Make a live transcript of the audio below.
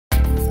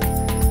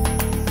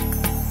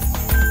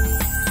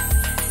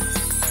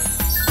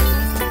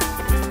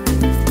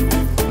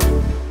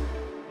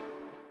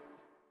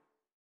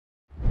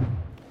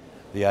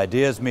The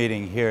ideas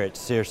meeting here at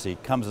CIRSE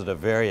comes at a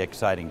very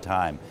exciting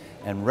time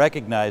and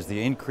recognize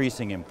the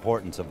increasing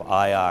importance of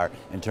IR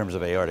in terms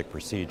of aortic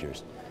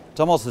procedures. It's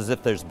almost as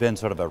if there's been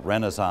sort of a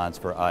renaissance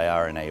for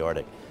IR and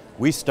aortic.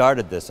 We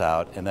started this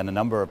out, and then a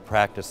number of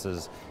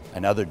practices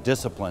and other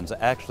disciplines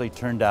actually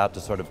turned out to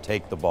sort of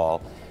take the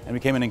ball and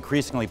became an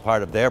increasingly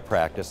part of their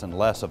practice and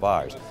less of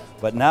ours.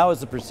 But now as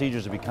the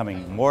procedures are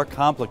becoming more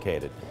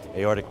complicated,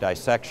 aortic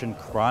dissection,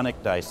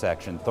 chronic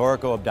dissection,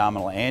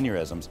 thoracoabdominal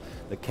aneurysms,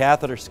 the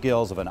catheter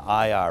skills of an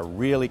IR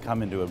really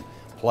come into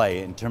play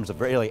in terms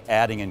of really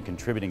adding and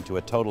contributing to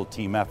a total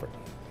team effort.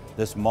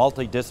 This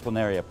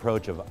multidisciplinary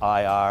approach of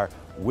IR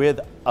with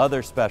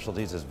other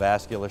specialties as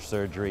vascular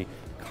surgery,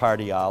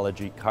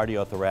 cardiology,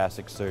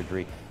 cardiothoracic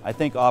surgery, I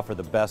think offer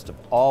the best of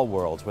all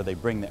worlds, where they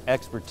bring the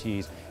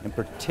expertise, in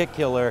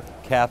particular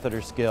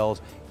catheter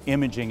skills,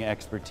 imaging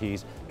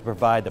expertise, to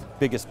provide the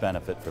biggest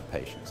benefit for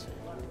patients.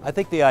 I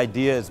think the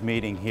ideas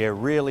meeting here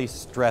really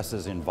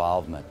stresses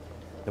involvement,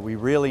 that we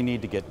really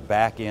need to get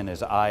back in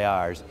as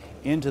IRs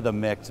into the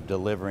mix of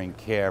delivering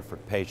care for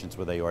patients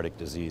with aortic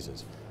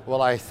diseases.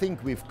 Well, I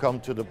think we've come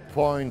to the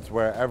point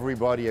where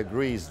everybody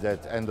agrees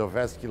that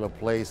endovascular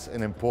plays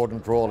an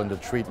important role in the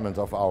treatment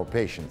of our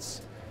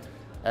patients,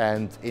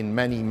 and in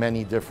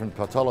many different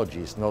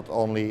pathologies, not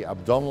only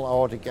abdominal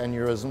aortic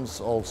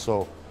aneurysms,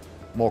 also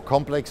more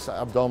complex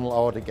abdominal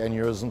aortic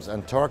aneurysms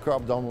and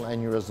thoracoabdominal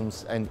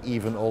aneurysms, and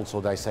even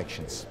also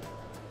dissections.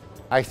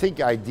 I think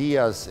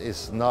IDEAS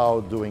is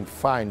now doing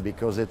fine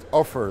because it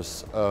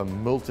offers a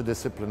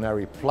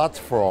multidisciplinary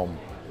platform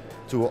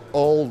to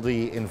all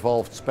the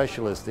involved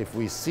specialists. If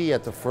we see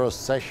at the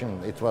first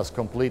session, it was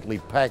completely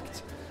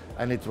packed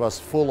and it was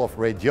full of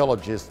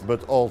radiologists,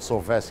 but also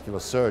vascular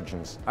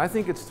surgeons. I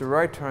think it's the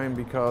right time,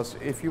 because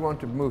if you want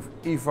to move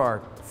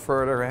EVAR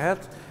further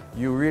ahead,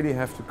 you really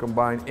have to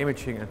combine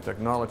imaging and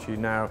technology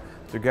now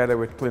together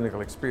with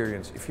clinical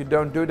experience. If you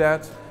don't do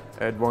that,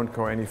 it won't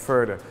go any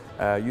further.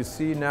 You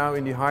see now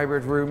in the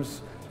hybrid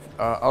rooms,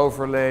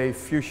 overlay,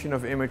 fusion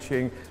of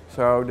imaging,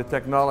 so the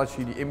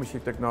technology, the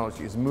imaging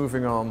technology is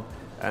moving on,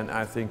 and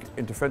I think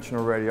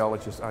interventional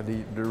radiologists are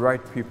the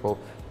right people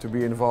to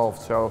be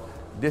involved. So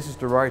this is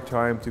the right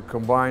time to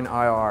combine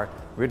IR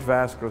with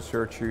vascular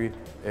surgery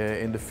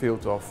in the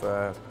field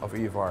of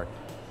EVAR.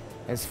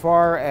 As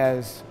far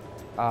as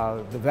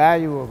the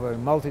value of a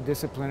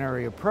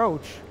multidisciplinary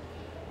approach,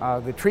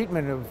 the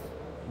treatment of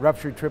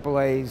ruptured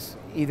AAAs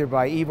either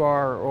by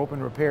EVAR or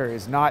open repair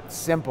is not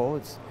simple.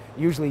 It's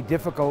usually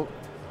difficult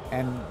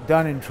and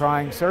done in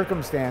trying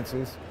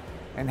circumstances,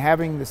 and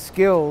having the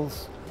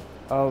skills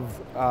of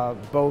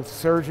both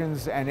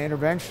surgeons and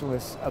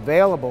interventionalists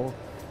available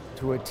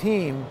to a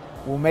team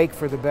will make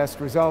for the best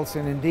results.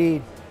 And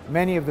indeed,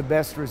 many of the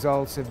best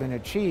results have been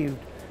achieved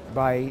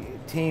by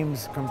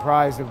teams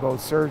comprised of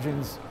both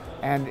surgeons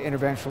and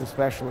interventional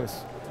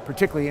specialists,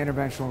 particularly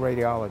interventional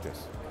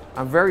radiologists.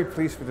 I'm very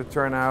pleased with the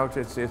turnout.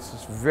 It's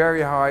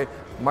very high,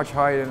 much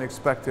higher than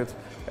expected.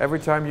 Every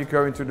time you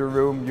go into the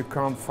room, you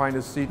can't find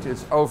a seat,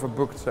 it's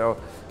overbooked. So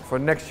for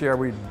next year,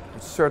 we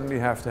certainly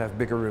have to have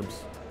bigger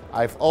rooms.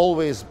 I've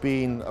always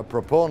been a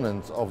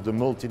proponent of the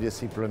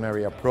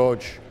multidisciplinary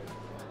approach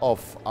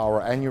of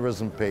our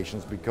aneurysm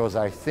patients, because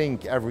I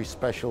think every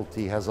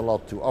specialty has a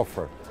lot to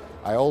offer.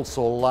 I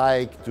also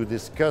like to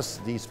discuss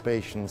these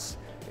patients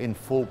in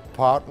full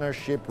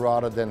partnership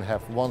rather than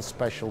have one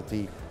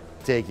specialty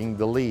taking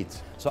the lead.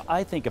 So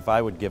I think if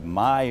I would give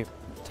my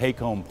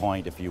take-home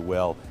point, if you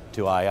will,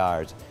 to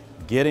IRs,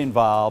 get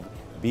involved,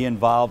 be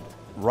involved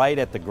right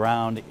at the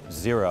ground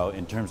zero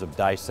in terms of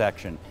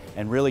dissection,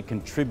 and really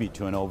contribute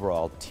to an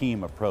overall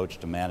team approach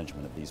to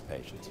management of these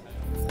patients.